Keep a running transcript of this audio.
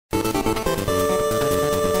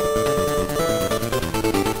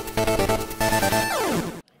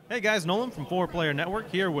Hey guys, Nolan from 4Player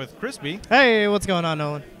Network here with Krispy. Hey, what's going on,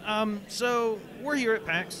 Nolan? So we're here at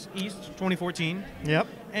PAX East 2014. Yep.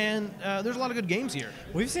 And there's a lot of good games here.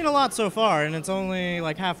 We've seen a lot so far, and it's only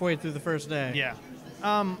like halfway through the first day. Yeah.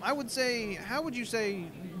 I would say, how would you say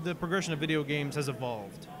the progression of video games has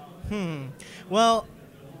evolved? Well,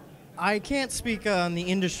 I can't speak on the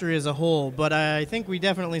industry as a whole, but I think we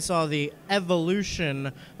definitely saw the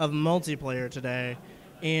evolution of multiplayer today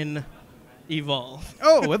in Evolve.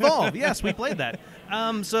 Oh, Evolve. Yes, we played that.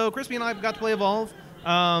 So Krispy and I got to play Evolve.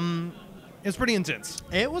 It's pretty intense.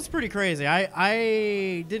 It was pretty crazy.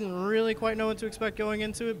 I didn't really quite know what to expect going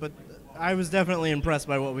into it, but I was definitely impressed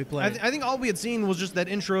by what we played. I think all we had seen was just that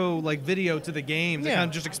intro video to the game that kind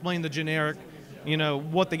of just explained the generic,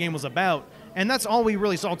 what the game was about. And that's all we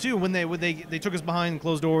really saw, too, when they took us behind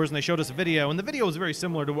closed doors and they showed us a video. And the video was very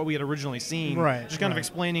similar to what we had originally seen. Right. Just kind of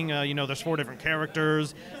explaining, there's 4 different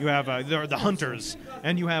characters. You have the hunters,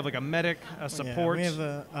 and you have, like, a medic, a support. Yeah, we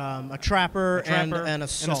have a trapper and an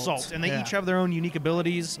assault. And they each have their own unique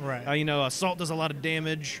abilities. Right. Assault does a lot of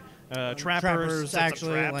damage. Trappers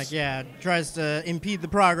actually, tries to impede the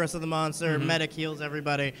progress of the monster. Medic heals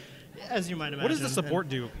everybody. As you might imagine. What does the support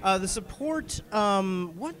do? The support,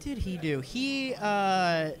 what did he do? He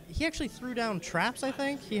actually threw down traps, I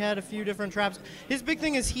think. He had a few different traps. His big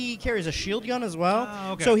thing is he carries a shield gun as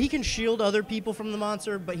well. Okay. So he can shield other people from the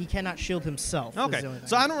monster, but he cannot shield himself. Okay.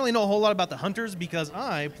 So I don't really know a whole lot about the hunters because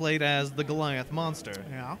I played as the Goliath monster.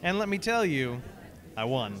 Yeah. And let me tell you, I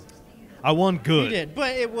won. I won good. You did,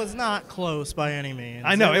 but it was not close by any means.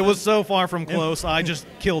 I know. It was so far from close, I just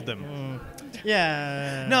killed them.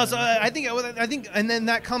 Yeah. No, so I think, and then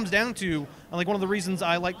that comes down to one of the reasons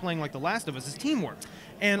I like playing The Last of Us is teamwork.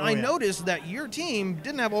 And I noticed that your team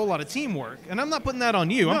didn't have a whole lot of teamwork, and I'm not putting that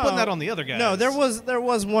on you. I'm putting that on the other guys. No, there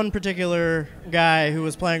was one particular guy who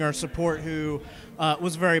was playing our support who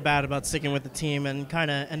was very bad about sticking with the team and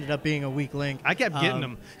kind of ended up being a weak link. I kept getting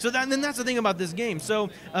him. So then that's the thing about this game.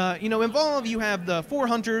 So, in Evolve, you have the 4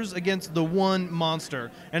 hunters against the 1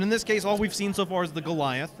 monster. And in this case, all we've seen so far is the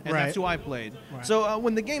Goliath, and that's who I played. Right. So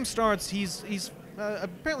when the game starts, he's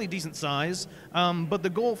apparently decent size, but the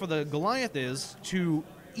goal for the Goliath is to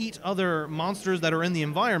eat other monsters that are in the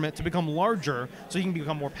environment to become larger so you can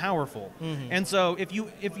become more powerful. And so if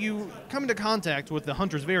you come into contact with the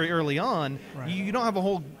hunters very early on, you don't have a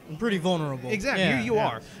whole... Pretty vulnerable. Exactly, you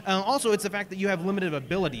are. Also, it's the fact that you have limited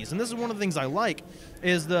abilities, and this is one of the things I like,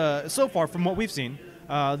 is so far from what we've seen,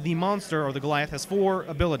 the monster, or the Goliath, has 4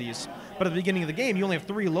 abilities. But at the beginning of the game, you only have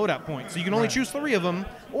 3 loadout points. So you can only choose 3 of them,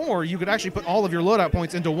 or you could actually put all of your loadout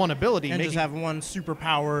points into 1 ability. And just have one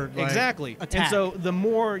super-powered attack. And so the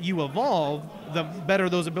more you evolve, the better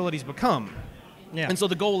those abilities become. Yeah. And so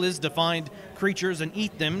the goal is to find creatures and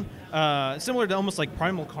eat them, similar to almost like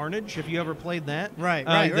Primal Carnage, if you ever played that.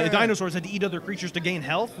 The dinosaurs had to eat other creatures to gain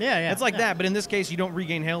health. It's like that, but in this case, you don't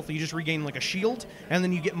regain health. You just regain like a shield, and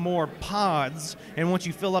then you get more pods, and once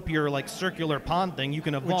you fill up your circular pod thing, you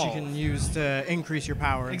can evolve. Which you can use to increase your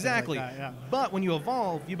power. Exactly. Like that, But when you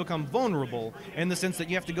evolve, you become vulnerable in the sense that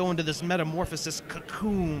you have to go into this metamorphosis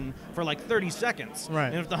cocoon for 30 seconds. Right.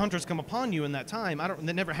 And if the hunters come upon you in that time,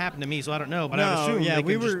 that never happened to me, so I don't know, but I would assume they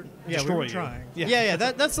could destroy you. Trying.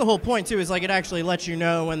 That's the whole point too. Is it actually lets you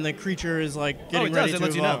know when the creature is getting ready to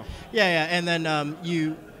evolve. You know. And then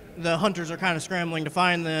the hunters are kind of scrambling to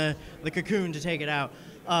find the cocoon to take it out.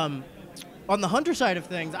 On the hunter side of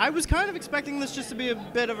things, I was kind of expecting this just to be a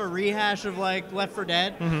bit of a rehash of Left 4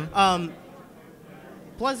 Dead.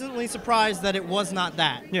 Pleasantly surprised that it was not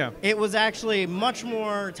that. Yeah. It was actually much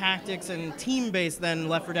more tactics and team-based than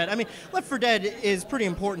Left 4 Dead. I mean, Left 4 Dead is pretty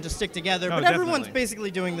important to stick together, but everyone's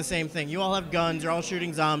basically doing the same thing. You all have guns, you're all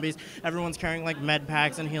shooting zombies, everyone's carrying med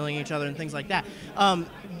packs and healing each other and things like that.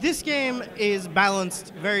 This game is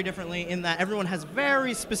balanced very differently in that everyone has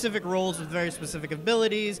very specific roles with very specific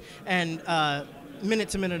abilities and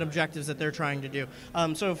minute-to-minute objectives that they're trying to do.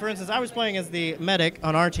 So, for instance, I was playing as the medic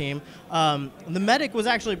on our team. The medic was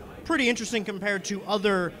actually pretty interesting compared to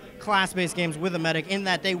other class-based games with a medic in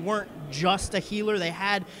that they weren't just a healer. They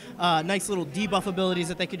had nice little debuff abilities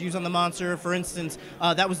that they could use on the monster. For instance,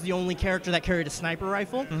 that was the only character that carried a sniper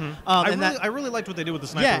rifle. I really liked what they did with the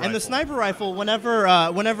sniper rifle. Yeah, and the sniper rifle,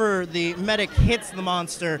 whenever the medic hits the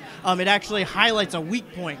monster, it actually highlights a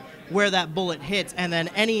weak point where that bullet hits, and then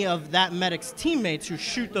any of that medic's teammates who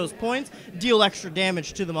shoot those points deal extra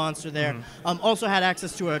damage to the monster there. Also had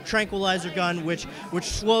access to a tranquilizer gun, which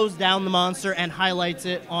slows down the monster and highlights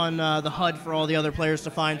it on the HUD for all the other players to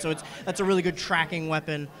find. So that's a really good tracking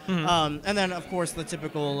weapon. And then, of course, the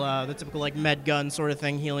typical med gun sort of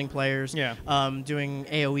thing, healing players, doing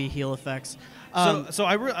AoE heal effects. So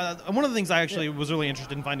one of the things I actually was really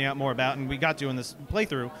interested in finding out more about, and we got to in this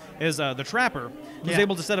playthrough, is the Trapper was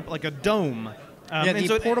able to set up like a dome.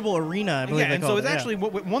 The portable arena, I believe they call it. And so it's actually,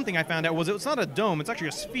 one thing I found out was it's not a dome, it's actually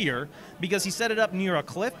a sphere, because he set it up near a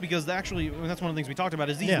cliff, because that's one of the things we talked about,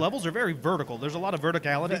 is these levels are very vertical. There's a lot of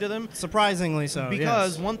verticality to them. Surprisingly so,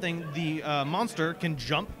 because one thing, the monster can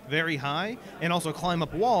jump very high and also climb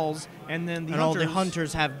up walls, and then all the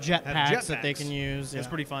hunters have jetpacks that they can use. It's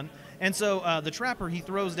pretty fun. And so the Trapper, he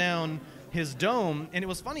throws down his dome, and it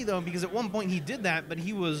was funny, though, because at one point he did that, but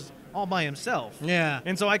he was all by himself. Yeah.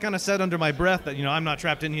 And so I kind of said under my breath that, I'm not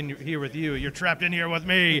trapped in here with you. You're trapped in here with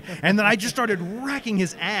me. And then I just started wrecking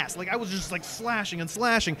his ass. Like, I was just, like, slashing and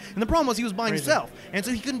slashing. And the problem was he was by himself. And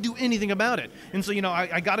so he couldn't do anything about it. And so,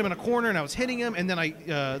 I got him in a corner, and I was hitting him. And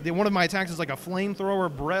then one of my attacks is like a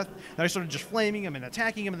flamethrower breath. And I started just flaming him and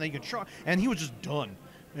attacking him. And then he could charge. And he was just done.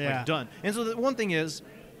 Yeah. Like, done. And so the one thing is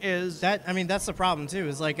that, that's the problem, too,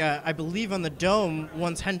 is like, I believe on the dome,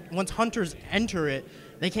 once hunters enter it,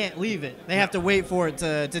 they can't leave it. They have to wait for it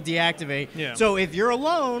to deactivate. Yeah. So if you're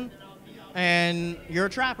alone and you're a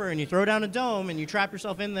trapper and you throw down a dome and you trap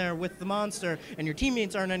yourself in there with the monster and your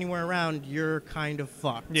teammates aren't anywhere around, you're kind of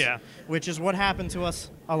fucked. Yeah. Which is what happened to us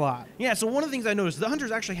a lot. Yeah, so one of the things I noticed, the hunters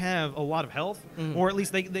actually have a lot of health, or at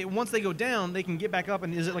least they once they go down, they can get back up,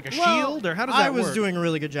 and is it like a shield, or how does that work? I was doing a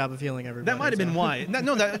really good job of healing everybody. That might have been why.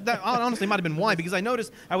 That honestly might have been why, because I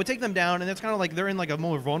noticed I would take them down, and it's kind of like they're in like a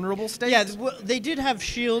more vulnerable state. Yeah, they did have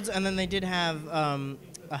shields, and then they did have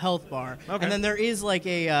a health bar. Okay. And then there is like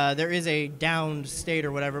a downed state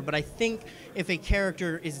or whatever, but I think if a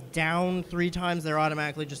character is down 3 times, they're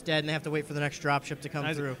automatically just dead, and they have to wait for the next dropship to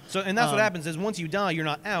come through. So, and that's what happens is once you die, you're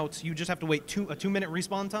not out. You just have to wait a 2-minute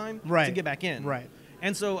respawn time to get back in. Right.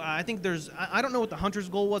 And so I think I don't know what the hunter's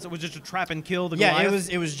goal was. It was just to trap and kill the Goliath.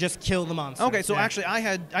 Yeah, it was just kill the monster. Okay, so actually I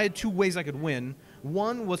had 2 ways I could win.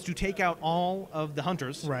 One was to take out all of the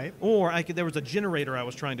hunters. Right. Or there was a generator I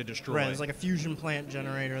was trying to destroy. Right, it was like a fusion plant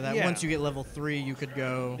generator that once you get level 3, you could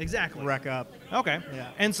go wreck up. Okay.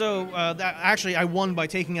 Yeah. And so I won by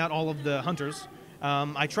taking out all of the hunters.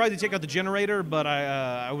 I tried to take out the generator, but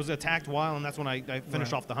I was attacked while, and that's when I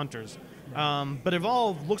finished off the hunters. But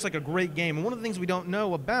Evolve looks like a great game, and one of the things we don't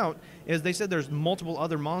know about is they said there's multiple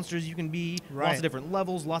other monsters you can be, lots of different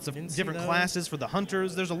levels, lots of different classes for the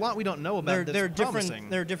hunters. There's a lot we don't know about. There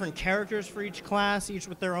are different characters for each class, each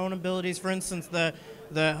with their own abilities. For instance, the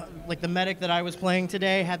medic that I was playing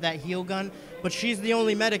today had that heal gun, but she's the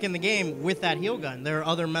only medic in the game with that heal gun. There are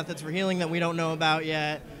other methods for healing that we don't know about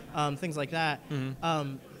yet, things like that.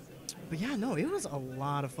 Mm-hmm. But yeah, no, it was a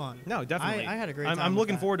lot of fun. No, definitely. I had a great time. I'm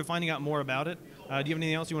looking forward to finding out more about it. Do you have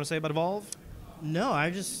anything else you want to say about Evolve? No,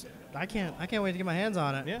 I can't wait to get my hands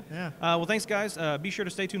on it. Yeah. Well, thanks, guys. Be sure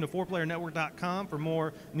to stay tuned to 4playernetwork.com for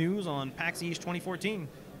more news on PAX East 2014.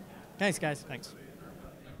 Thanks, guys. Thanks.